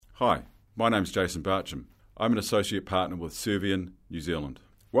Hi, my name's Jason Barcham. I'm an associate partner with Servian, New Zealand.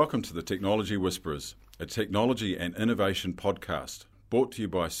 Welcome to the Technology Whisperers, a technology and innovation podcast brought to you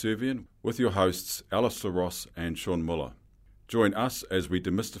by Servian with your hosts Alistair Ross and Sean Muller. Join us as we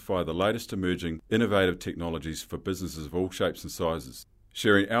demystify the latest emerging innovative technologies for businesses of all shapes and sizes,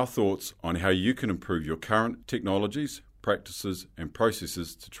 sharing our thoughts on how you can improve your current technologies, practices and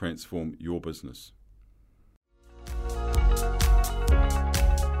processes to transform your business.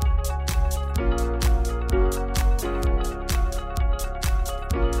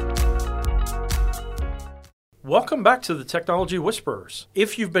 Welcome back to the Technology Whisperers.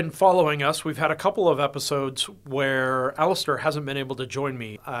 If you've been following us, we've had a couple of episodes where Alistair hasn't been able to join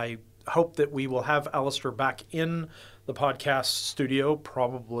me. I hope that we will have Alistair back in the podcast studio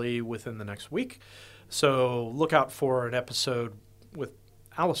probably within the next week. So look out for an episode with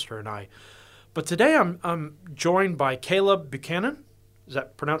Alistair and I. But today I'm joined by Caleb Buchanan. Is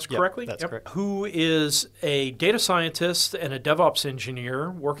that pronounced correctly? That's correct. Who is a data scientist and a DevOps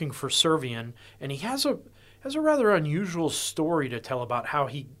engineer working for Servian, and he has a rather unusual story to tell about how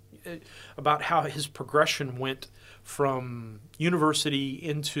his progression went from university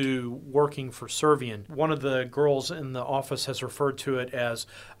into working for Servian. One of the girls in the office has referred to it as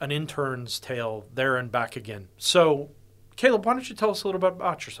an intern's tale, there and back again. So, Caleb, why don't you tell us a little bit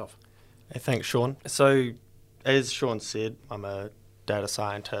about yourself? Hey, thanks, Sean. So, as Sean said, I'm a data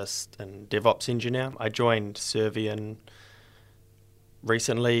scientist and DevOps engineer. I joined Servian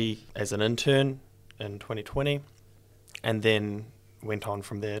recently as an intern in 2020, and then went on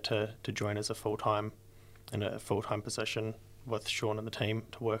from there to join as a full-time position with Sean and the team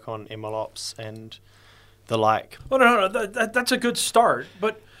to work on MLOps and the like. Well, no, that's a good start.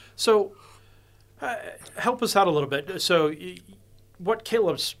 But so help us out a little bit. So what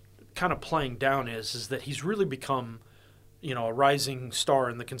Caleb's kind of playing down is that he's really become, a rising star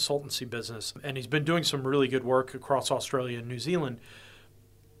in the consultancy business, and he's been doing some really good work across Australia and New Zealand.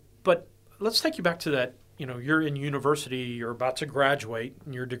 But let's take you back to that. You're in university, you're about to graduate,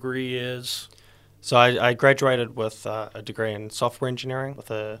 and your degree is? So I graduated with a degree in software engineering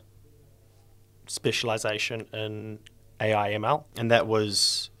with a specialization in AI ML, and that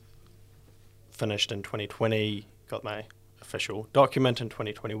was finished in 2020, got my official document in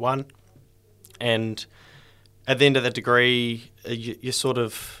 2021. And at the end of the degree,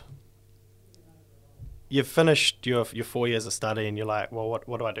 you've finished your 4 years of study and you're like, well,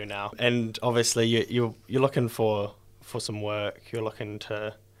 what do I do now? And obviously you're looking for some work. You're looking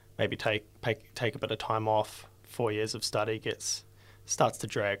to maybe take a bit of time off. 4 years of study starts to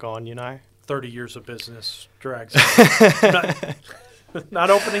drag on, 30 years of business drags not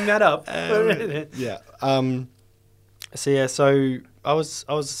opening that up. So I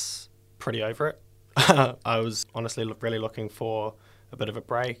was pretty over it. I was honestly really looking for a bit of a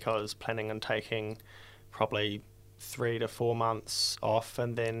break. I was planning on taking probably 3 to 4 months off,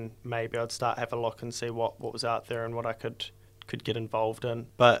 and then maybe I'd start have a look and see what was out there and what I could get involved in.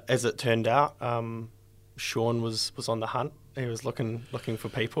 But as it turned out, Sean was on the hunt. He was looking for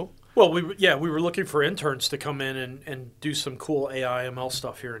people. Well, we were looking for interns to come in and do some cool AI ML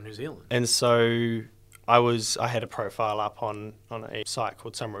stuff here in New Zealand. And so I had a profile up on a site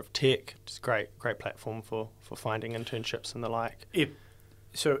called Summer of Tech. It's a great platform for finding internships and the like.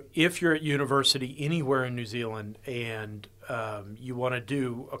 So if you're at university anywhere in New Zealand and you want to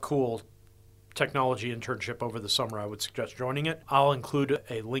do a cool technology internship over the summer, I would suggest joining it. I'll include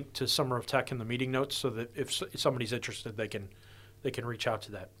a link to Summer of Tech in the meeting notes so that if somebody's interested, they can reach out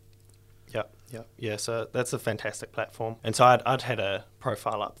to that. Yeah. So that's a fantastic platform. And so I'd had a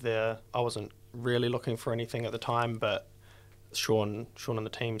profile up there. I wasn't really looking for anything at the time, but Sean and the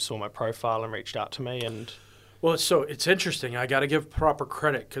team saw my profile and reached out to me. And well, so it's interesting. I got to give proper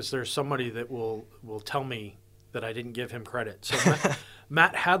credit because there's somebody that will tell me that I didn't give him credit. So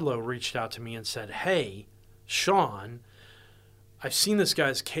Matt Hadlow reached out to me and said, "Hey, Sean, I've seen this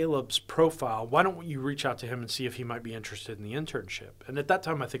guy's Caleb's profile. Why don't you reach out to him and see if he might be interested in the internship?" And at that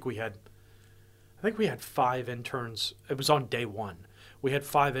time, I think we had 5 interns. It was on day one. We had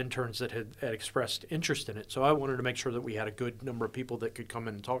 5 interns that had expressed interest in it. So I wanted to make sure that we had a good number of people that could come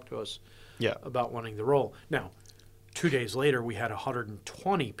in and talk to us about wanting the role. Now, 2 days later, we had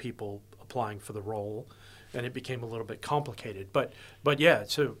 120 people applying for the role, and it became a little bit complicated. But yeah,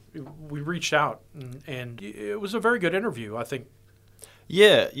 so we reached out, and it was a very good interview, I think.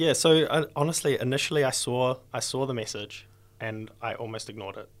 Yeah. So honestly, initially I saw the message, and I almost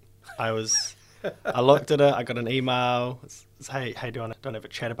ignored it. I looked at it, I got an email, hey, do you want to have a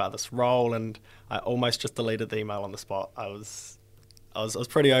chat about this role? And I almost just deleted the email on the spot. I was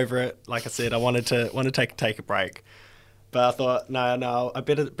pretty over it. Like I said, I wanted to take a break. But I thought, no, I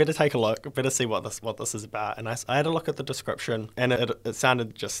better take a look, better see what this is about. And I had a look at the description, and it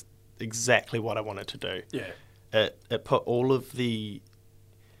sounded just exactly what I wanted to do. Yeah. It put all of the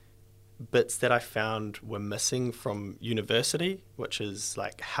bits that I found were missing from university, which is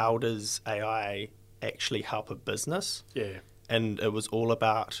like, how does AI actually help a business? Yeah. And it was all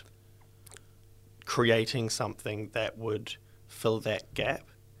about creating something that would fill that gap.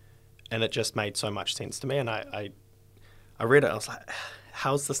 And it just made so much sense to me. And I read it, I was like,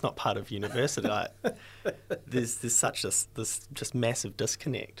 how is this not part of university? Like, there's such this just massive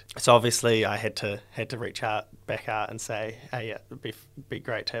disconnect. So obviously I had to reach back out and say, hey, yeah, it'd be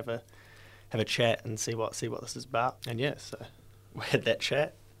great to have a chat and see what this is about. And yeah, so we had that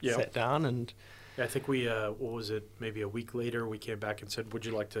chat, sat down, and I think we, what was it, maybe a week later, we came back and said, would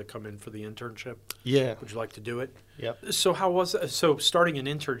you like to come in for the internship? Yeah. Would you like to do it? Yep. So how was it? So starting an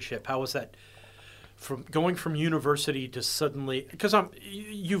internship, how was that? From going from university to suddenly, because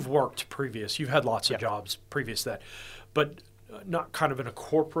you've worked previous, you've had lots of jobs previous to that, but not kind of in a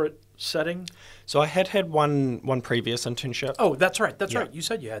corporate setting. So I had one previous internship. Oh, that's right. That's right. You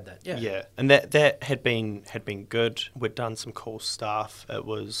said you had that. Yeah. Yeah, and that had been good. We'd done some cool stuff. It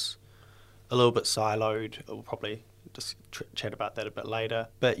was a little bit siloed. We'll probably just chat about that a bit later.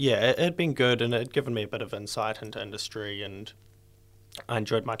 But yeah, it had been good, and it had given me a bit of insight into industry, and I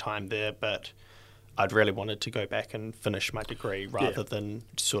enjoyed my time there. But I'd really wanted to go back and finish my degree rather than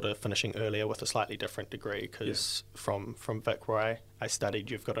sort of finishing earlier with a slightly different degree, because from Vic, where I studied,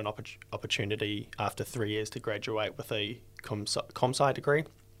 you've got an opportunity after 3 years to graduate with a comp-sci degree.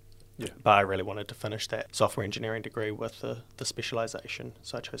 Yeah. But I really wanted to finish that software engineering degree with the specialization,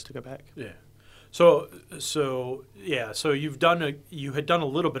 so I chose to go back. Yeah. So you had done a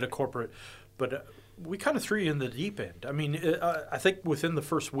little bit of corporate, but we kind of threw you in the deep end. I mean, I think within the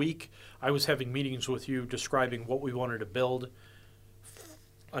first week, I was having meetings with you describing what we wanted to build,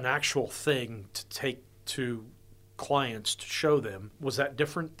 an actual thing to take to clients to show them. Was that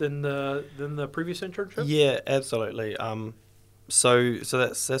different than the previous internship? Yeah, absolutely. So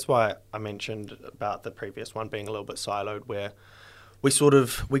that's why I mentioned about the previous one being a little bit siloed, where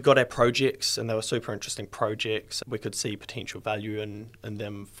we got our projects, and they were super interesting projects. We could see potential value in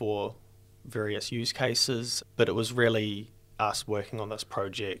them for various use cases, but it was really us working on this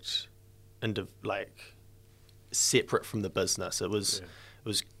project separate from the business. It was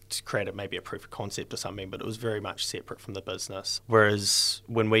to create maybe a proof of concept or something, but it was very much separate from the business. Whereas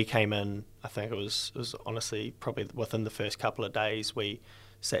when we came in, I think it was honestly probably within the first couple of days, we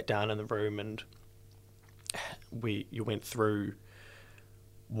sat down in the room and you went through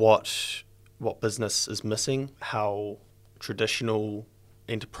what business is missing, how traditional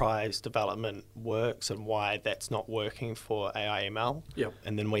enterprise development works, and why that's not working for AI/ML. Yep.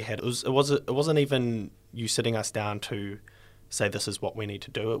 And then it wasn't even you sitting us down to say this is what we need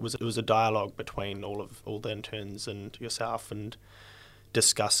to do. It was a dialogue between all the interns and yourself, and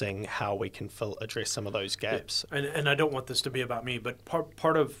discussing how we can address some of those gaps. Yeah. And I don't want this to be about me, but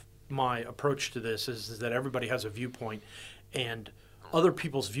part of my approach to this is that everybody has a viewpoint, and other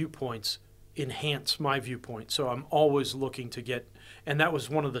people's viewpoints enhance my viewpoint. So I'm always looking to get, and that was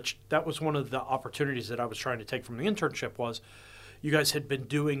one of the opportunities that I was trying to take from the internship. Was you guys had been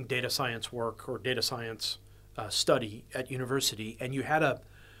doing data science work or data science study at university, and you had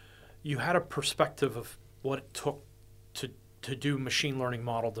a perspective of what it took to do machine learning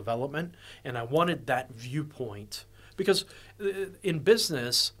model development, and I wanted that viewpoint because in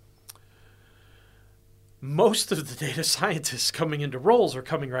business, most of the data scientists coming into roles are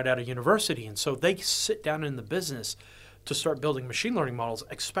coming right out of university, and so they sit down in the business to start building machine learning models,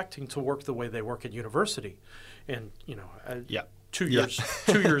 expecting to work the way they work at university. And 2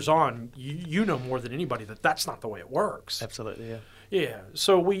 years on, you know more than anybody that that's not the way it works. Absolutely, yeah. Yeah.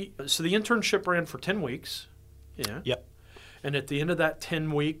 So the internship ran for 10 weeks. Yeah. Yep. And at the end of that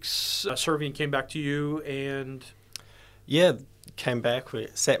 10 weeks, Servian came back to you and... Yeah, came back. We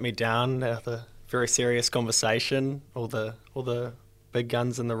sat me down, had a very serious conversation. All the big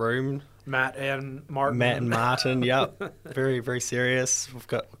guns in the room. Matt and Martin. Yep. Very, very serious. We've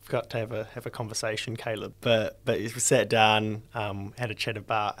got to have a conversation, Caleb. But we sat down, had a chat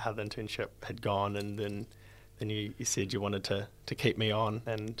about how the internship had gone, and then you said you wanted to keep me on,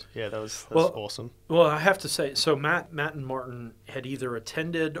 and yeah, that was awesome. Well, I have to say, so Matt and Martin had either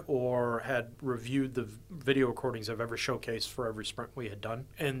attended or had reviewed the video recordings of every showcase for every sprint we had done,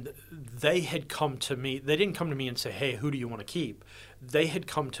 and they had come to me. They didn't come to me and say, "Hey, who do you want to keep?" They had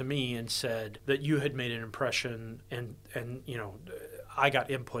come to me and said that you had made an impression, and I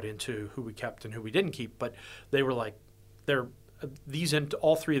got input into who we kept and who we didn't keep, but they were like,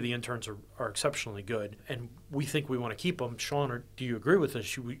 all three of the interns are exceptionally good, and we think we want to keep them. Sean, do you agree with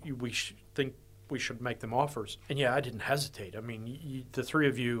us? We think we should make them offers. And yeah, I didn't hesitate. I mean, the three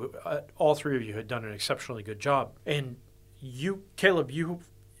of you, all three of you had done an exceptionally good job. And you, Caleb, you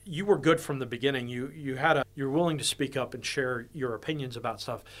were good from the beginning. You're willing to speak up and share your opinions about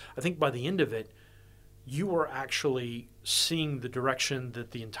stuff. I think by the end of it, you were actually seeing the direction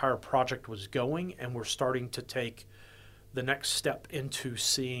that the entire project was going, and we're starting to take the next step into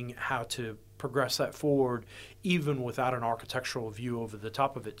seeing how to progress that forward, even without an architectural view over the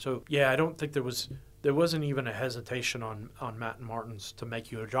top of it. So yeah, I don't think there wasn't even a hesitation on Matt and Martin's to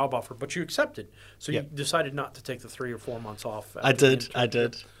make you a job offer, but you accepted. So you decided not to take the 3 or 4 months off. I did.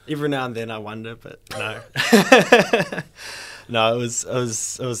 Every now and then I wonder, but no. No, it was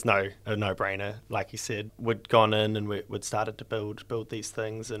a no-brainer. Like you said, we'd gone in and we'd started to build these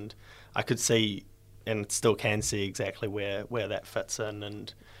things, and I could see, and still can see, exactly where that fits in,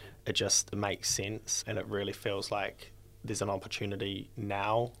 and it just makes sense, and it really feels like there's an opportunity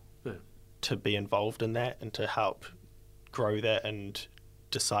now to be involved in that and to help grow that and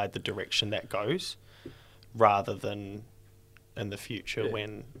decide the direction that goes, rather than in the future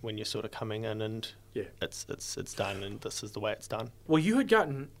when you're sort of coming in and it's done and this is the way it's done. Well, you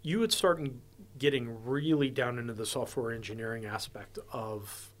had started getting really down into the software engineering aspect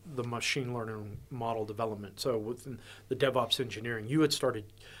of the machine learning model development. So within the DevOps engineering, you had started.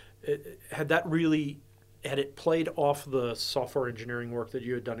 Had it played off the software engineering work that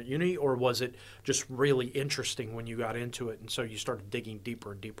you had done at uni, or was it just really interesting when you got into it, and so you started digging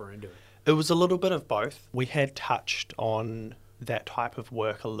deeper and deeper into it? It was a little bit of both. We had touched on that type of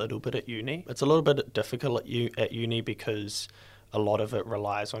work a little bit at uni. It's a little bit difficult at uni because a lot of it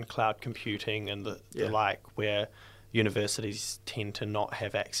relies on cloud computing and the like, where universities tend to not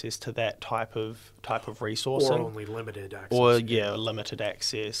have access to that type of resourcing, or only limited access, or limited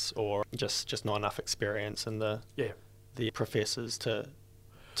access, or just not enough experience in the professors to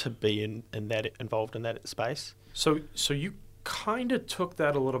be involved in that space. So you kind of took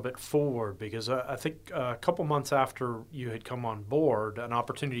that a little bit forward, because I think a couple months after you had come on board, an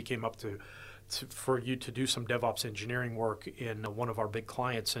opportunity came up for you to do some DevOps engineering work in one of our big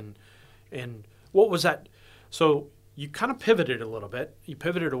clients, and what was that? So you kind of pivoted a little bit. You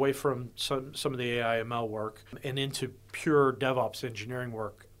pivoted away from some of the AI ML work and into pure DevOps engineering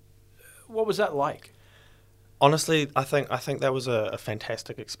work. What was that like? Honestly, I think that was a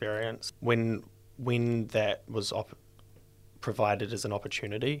fantastic experience. When that was provided as an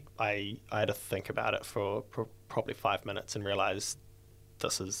opportunity, I had to think about it for probably 5 minutes and realize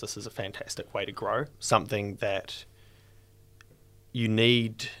this is a fantastic way to grow. Something that you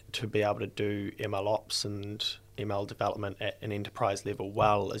need to be able to do ML ops and ML development at an enterprise level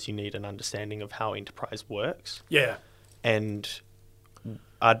well, as you need an understanding of how enterprise works. Yeah. And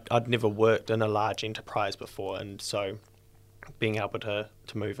I'd never worked in a large enterprise before, and so being able to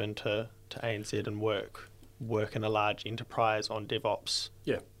move into ANZ and work in a large enterprise on DevOps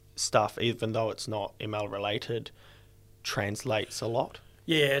stuff, even though it's not ML related, translates a lot.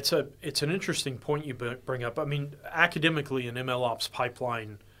 Yeah, it's an interesting point you bring up. I mean, academically, an ML ops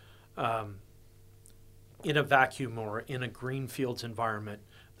pipeline in a vacuum or in a greenfields environment,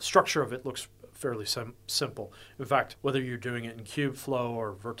 the structure of it looks fairly simple. In fact, whether you're doing it in Kubeflow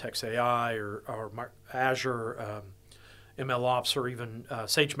or Vertex AI or Azure ML ops, or even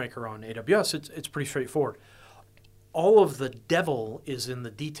SageMaker on AWS, it's pretty straightforward. All of the devil is in the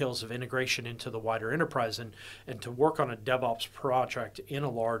details of integration into the wider enterprise, and to work on a DevOps project in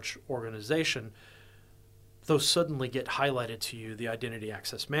a large organization, those suddenly get highlighted to you: the identity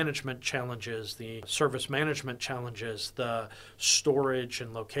access management challenges, the service management challenges, the storage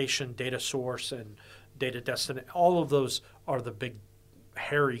and location, data source and data destination. All of those are the big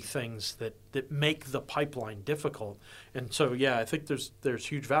hairy things that make the pipeline difficult. And so, yeah, I think there's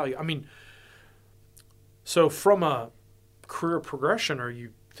huge value. I mean, so from a career progression, are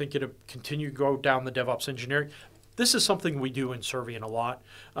you thinking to continue to go down the DevOps engineering? This is something we do in Servian a lot.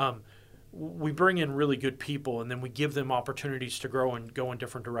 We bring in really good people, and then we give them opportunities to grow and go in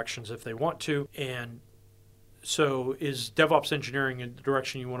different directions if they want to. And so is DevOps engineering in the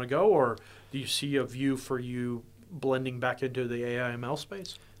direction you want to go, or do you see a view for you blending back into the AI/ML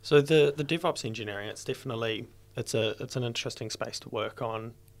space? So the DevOps engineering, it's definitely it's an interesting space to work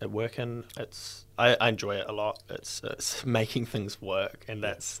in. I enjoy it a lot. It's making things work, and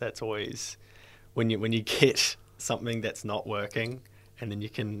that's always when you get something that's not working, and then you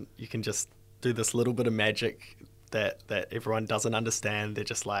can just do this little bit of magic that everyone doesn't understand. They're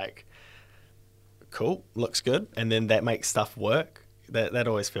just like, cool, looks good, and then that makes stuff work. that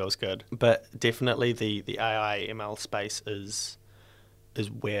always feels good. But definitely the AI ML space is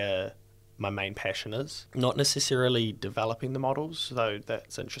where my main passion is. Not necessarily developing the models, though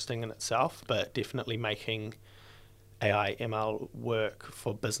that's interesting in itself, but definitely making AI ML work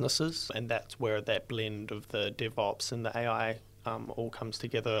for businesses, and that's where that blend of the DevOps and the AI all comes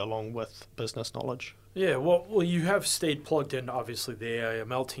together along with business knowledge. Yeah, well, you have stayed plugged in, obviously, the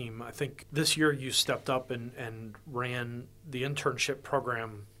AIML team. I think this year you stepped up and ran the internship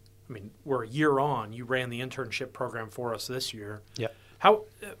program. I mean, we're a year on. You ran the internship program for us this year. Yeah. How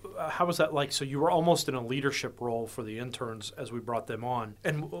was that like? So you were almost in a leadership role for the interns as we brought them on.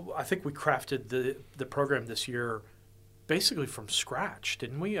 And I think we crafted the program this year basically from scratch,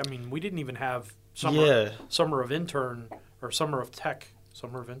 didn't we? I mean, we didn't even have summer of intern or summer of tech.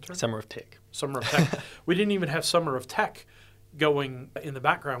 Summer of intern? Summer of tech. Summer of tech. We didn't even have summer of tech going in the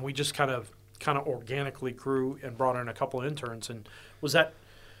background. We just kind of organically grew and brought in a couple of interns. And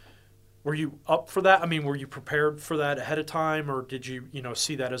were you up for that? I mean, were you prepared for that ahead of time, or did you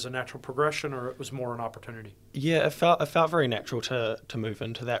see that as a natural progression, or it was more an opportunity? Yeah, it felt very natural to move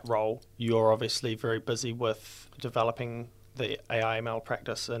into that role. You're obviously very busy with developing the AI/ML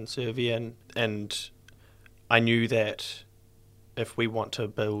practice in Servian, and I knew that if we want to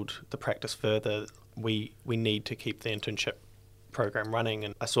build the practice further, we need to keep the internship program running.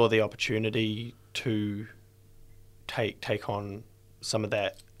 And I saw the opportunity to take on some of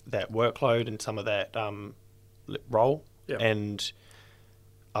that workload and some of that role. Yeah. And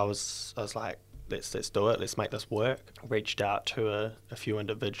I was like, let's do it. Let's make this work. Reached out to a few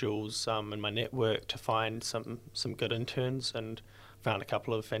individuals in my network to find some good interns, and found a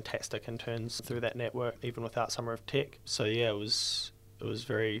couple of fantastic interns through that network, even without Summer of Tech. So yeah, it was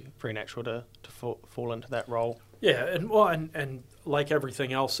very, very natural to fall into that role. Yeah, and like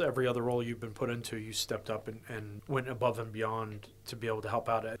everything else, every other role you've been put into, you stepped up and went above and beyond to be able to help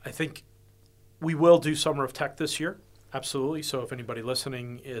out. I think we will do Summer of Tech this year, absolutely. So if anybody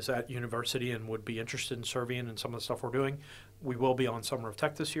listening is at university and would be interested in Servian and some of the stuff we're doing, we will be on Summer of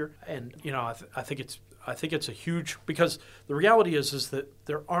Tech this year. And I think it's a huge, because the reality is that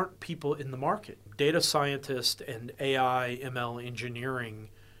there aren't people in the market. Data scientist and AI ML engineering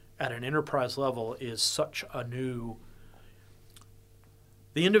at an enterprise level is such a new.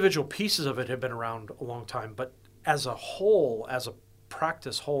 The individual pieces of it have been around a long time, but as a whole, as a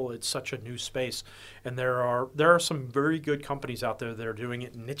practice whole, it's such a new space, and there are some very good companies out there that are doing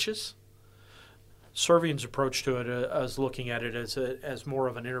it in niches. Servian's approach to it as looking at it as more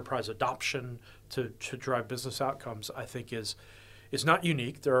of an enterprise adoption to drive business outcomes, I think is not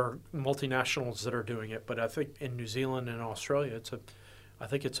unique. There are multinationals that are doing it, but I think in New Zealand and Australia, I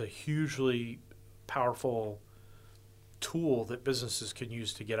think it's a hugely powerful tool that businesses can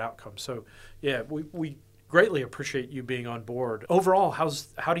use to get outcomes. So yeah, we greatly appreciate you being on board. Overall, has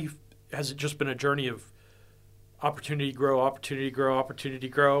it just been a journey of opportunity grow?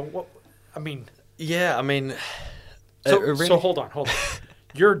 What, I mean. Yeah, I mean. So hold on.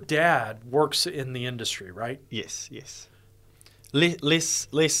 Your dad works in the industry, right? Yes.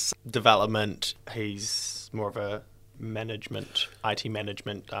 Less development. He's more of a IT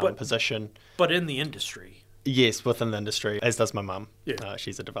management position. But in the industry. Yes, within the industry, as does my mum. Yeah.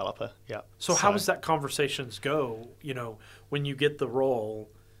 She's a developer, yeah. So how does that conversations go, when you get the role,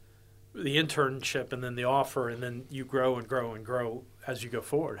 the internship, and then the offer, and then you grow and grow and grow as you go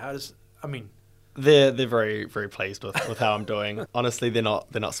forward? They're very, very pleased with how I'm doing. Honestly, they're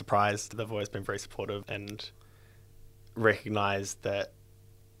not surprised. They've always been very supportive and recognise that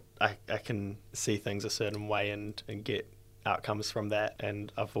I can see things a certain way and get outcomes from that.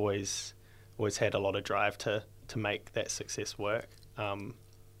 And I've always had a lot of drive to make that success work.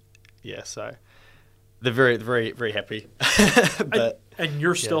 So they're very, very, very happy. And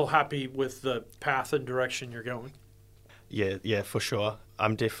you're still happy with the path and direction you're going? Yeah, for sure.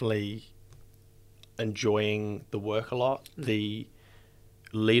 I'm definitely enjoying the work a lot. The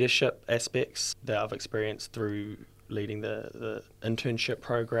leadership aspects that I've experienced through leading the internship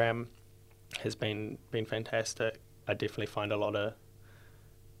program has been fantastic. I definitely find a lot of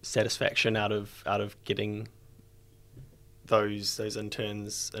satisfaction out of getting those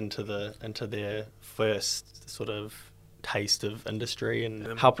interns into their first sort of taste of industry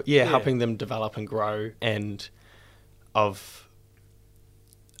and helping them develop and grow. And I've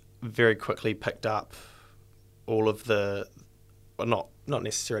very quickly picked up all of the, well, not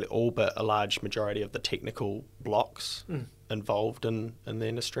necessarily all, but a large majority of the technical blocks involved in the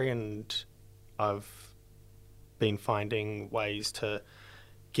industry, and I've been finding ways to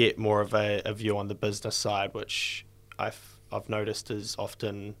get more of a view on the business side, which I've noticed is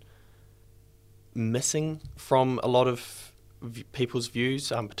often missing from a lot of people's views,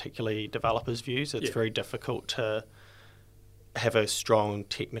 particularly developers' views. It's very difficult to have a strong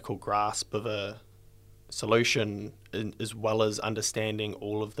technical grasp of a solution as well as understanding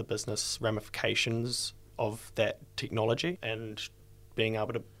all of the business ramifications of that technology, and being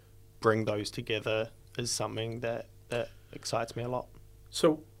able to bring those together is something that excites me a lot.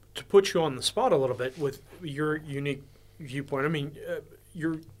 So to put you on the spot a little bit with your unique viewpoint, I mean,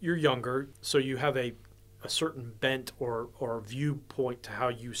 you're younger, so you have a certain bent or viewpoint to how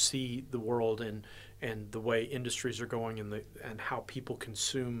you see the world and the way industries are going and how people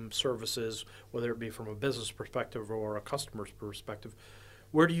consume services, whether it be from a business perspective or a customer's perspective.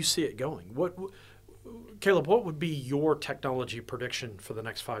 Where do you see it going? Caleb, what would be your technology prediction for the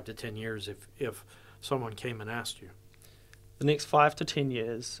next 5 to 10 years if someone came and asked you? The next 5 to 10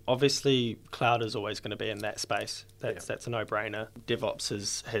 years, obviously cloud is always going to be in that space. That's a no-brainer.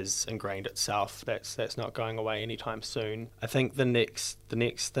 DevOps has ingrained itself. That's not going away anytime soon. I think the next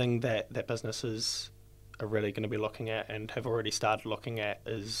thing that businesses are really going to be looking at and have already started looking at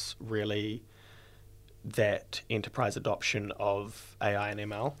is really that enterprise adoption of AI and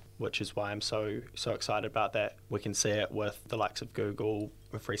ML, which is why I'm so excited about that. We can see it with the likes of Google.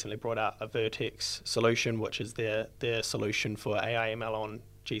 We've recently brought out a Vertex solution, which is their solution for AI ML on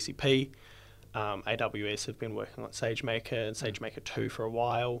GCP. AWS have been working on SageMaker and SageMaker 2 for a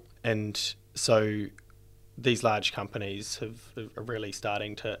while. And so these large companies are really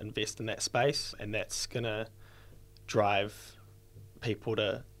starting to invest in that space, and that's going to drive people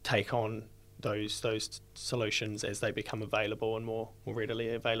to take on those solutions as they become available and more readily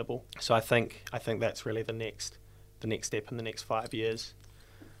available. So I think that's really the next step in the next 5 years.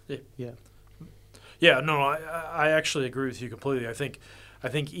 Yeah. No, I actually agree with you completely. I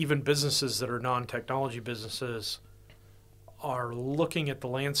think even businesses that are non-technology businesses are looking at the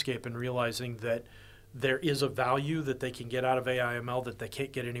landscape and realizing that there is a value that they can get out of AI/ML that they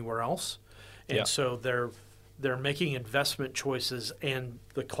can't get anywhere else, and so they're making investment choices, and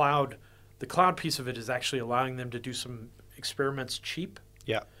the cloud piece of it is actually allowing them to do some experiments cheap.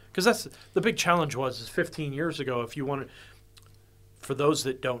 Yeah. Because that's the big challenge is 15 years ago, if you wanted, for those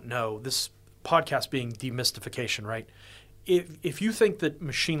that don't know, this podcast being demystification, right? If you think that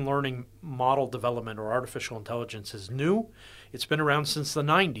machine learning model development or artificial intelligence is new, it's been around since the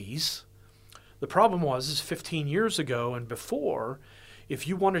 90s. The problem is 15 years ago and before, if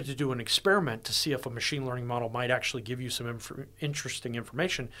you wanted to do an experiment to see if a machine learning model might actually give you some interesting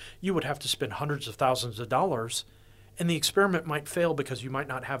information, you would have to spend hundreds of thousands of dollars, and the experiment might fail because you might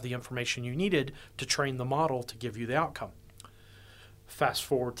not have the information you needed to train the model to give you the outcome. Fast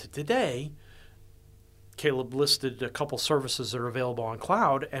forward to today, Caleb listed a couple services that are available on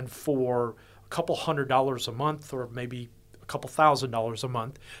cloud, and for a couple $100 a month or maybe a couple $1,000 a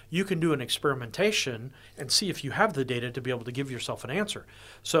month, you can do an experimentation and see if you have the data to be able to give yourself an answer.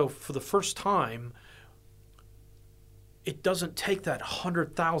 So for the first time, it doesn't take that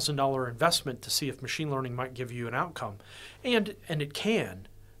 $100,000 investment to see if machine learning might give you an outcome. And it can.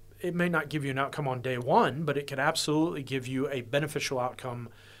 It may not give you an outcome on day one, but it can absolutely give you a beneficial outcome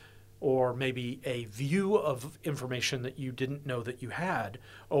or maybe a view of information that you didn't know that you had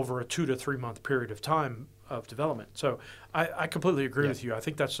over a 2 to 3 month period of time of development. So I completely agree with you. I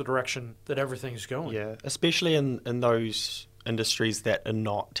think that's the direction that everything's going. Yeah, especially in those industries that are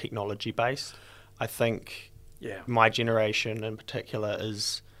not technology based. I think my generation in particular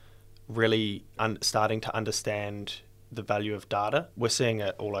is really starting to understand the value of data. We're seeing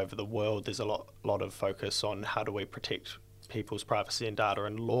it all over the world. There's a lot of focus on how do we protect people's privacy and data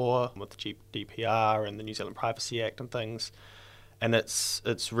in law with the GDPR and the New Zealand Privacy Act and things. And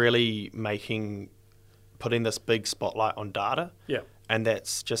it's really putting this big spotlight on data. Yeah. And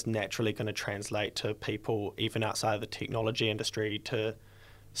that's just naturally going to translate to people even outside of the technology industry to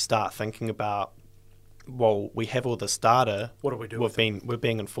start thinking about, well, we have all this data. What do we do with it? We're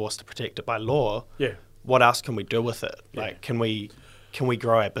being enforced to protect it by law. Yeah. What else can we do with it? Like, can we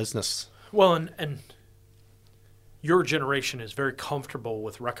grow our business? Well, and your generation is very comfortable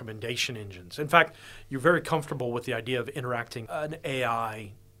with recommendation engines. In fact, you're very comfortable with the idea of interacting an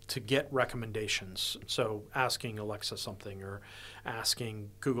AI to get recommendations. So asking Alexa something or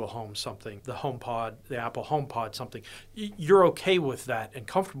asking Google Home something, the Apple HomePod something. You're okay with that and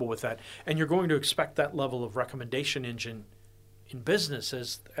comfortable with that, and you're going to expect that level of recommendation engine in business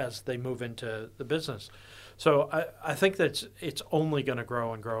as they move into the business. So I think that it's only going to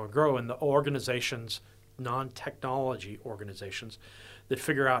grow and grow and grow, and the organizations, non-technology organizations that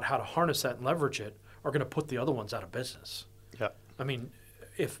figure out how to harness that and leverage it are going to put the other ones out of business. Yeah. I mean,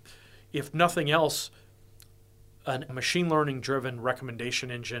 if nothing else, a machine learning driven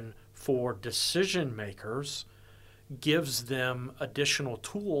recommendation engine for decision makers gives them additional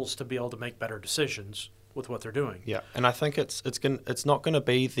tools to be able to make better decisions with what they're doing. Yeah, and I think it's not going to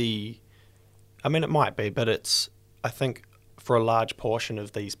be I mean, it might be, but I think for a large portion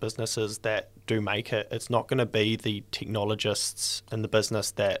of these businesses that do make it, it's not going to be the technologists in the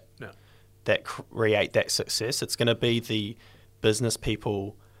business that create that success. It's going to be the business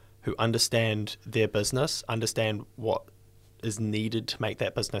people who understand their business, understand what is needed to make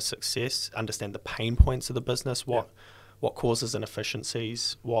that business success, understand the pain points of the business, what causes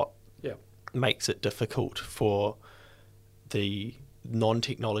inefficiencies, what makes it difficult for the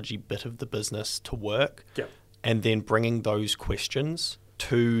non-technology bit of the business to work, and then bringing those questions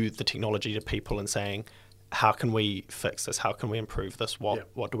to the technology to people and saying, how can we fix this? How can we improve this?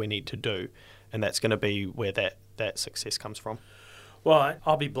 What do we need to do? And that's going to be where that success comes from. Well,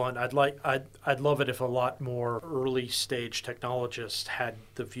 I'll be blunt. I'd love it if a lot more early stage technologists had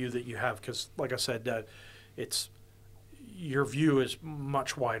the view that you have, because, like I said, your view is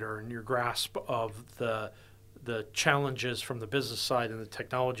much wider, and your grasp of the challenges from the business side and the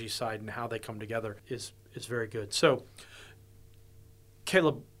technology side and how they come together is very good. So,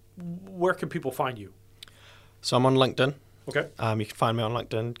 Caleb, where can people find you? So I'm on LinkedIn. Okay. You can find me on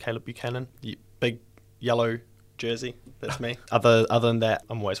LinkedIn, Caleb Buchanan, big yellow jersey. That's me. Other than that,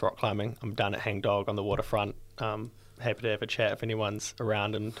 I'm always rock climbing. I'm down at Hang Dog on the waterfront. Happy to have a chat if anyone's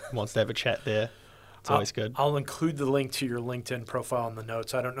around and wants to have a chat there. It's always good. I'll include the link to your LinkedIn profile in the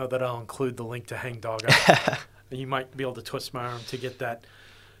notes. I don't know that I'll include the link to Hang Dog. You might be able to twist my arm to get that.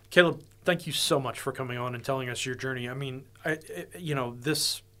 Caleb, thank you so much for coming on and telling us your journey. I mean,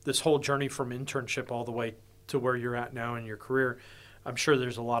 this whole journey from internship all the way to where you're at now in your career, I'm sure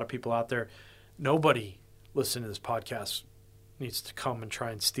there's a lot of people out there. Nobody listening to this podcast needs to come and try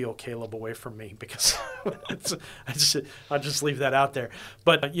and steal Caleb away from me, because I just leave that out there.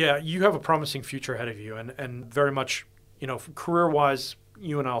 But you have a promising future ahead of you, and very much, career-wise,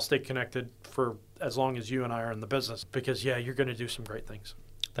 you and I'll stay connected for as long as you and I are in the business, because you're going to do some great things.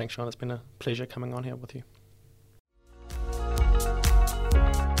 Thanks, Sean. It's been a pleasure coming on here with you.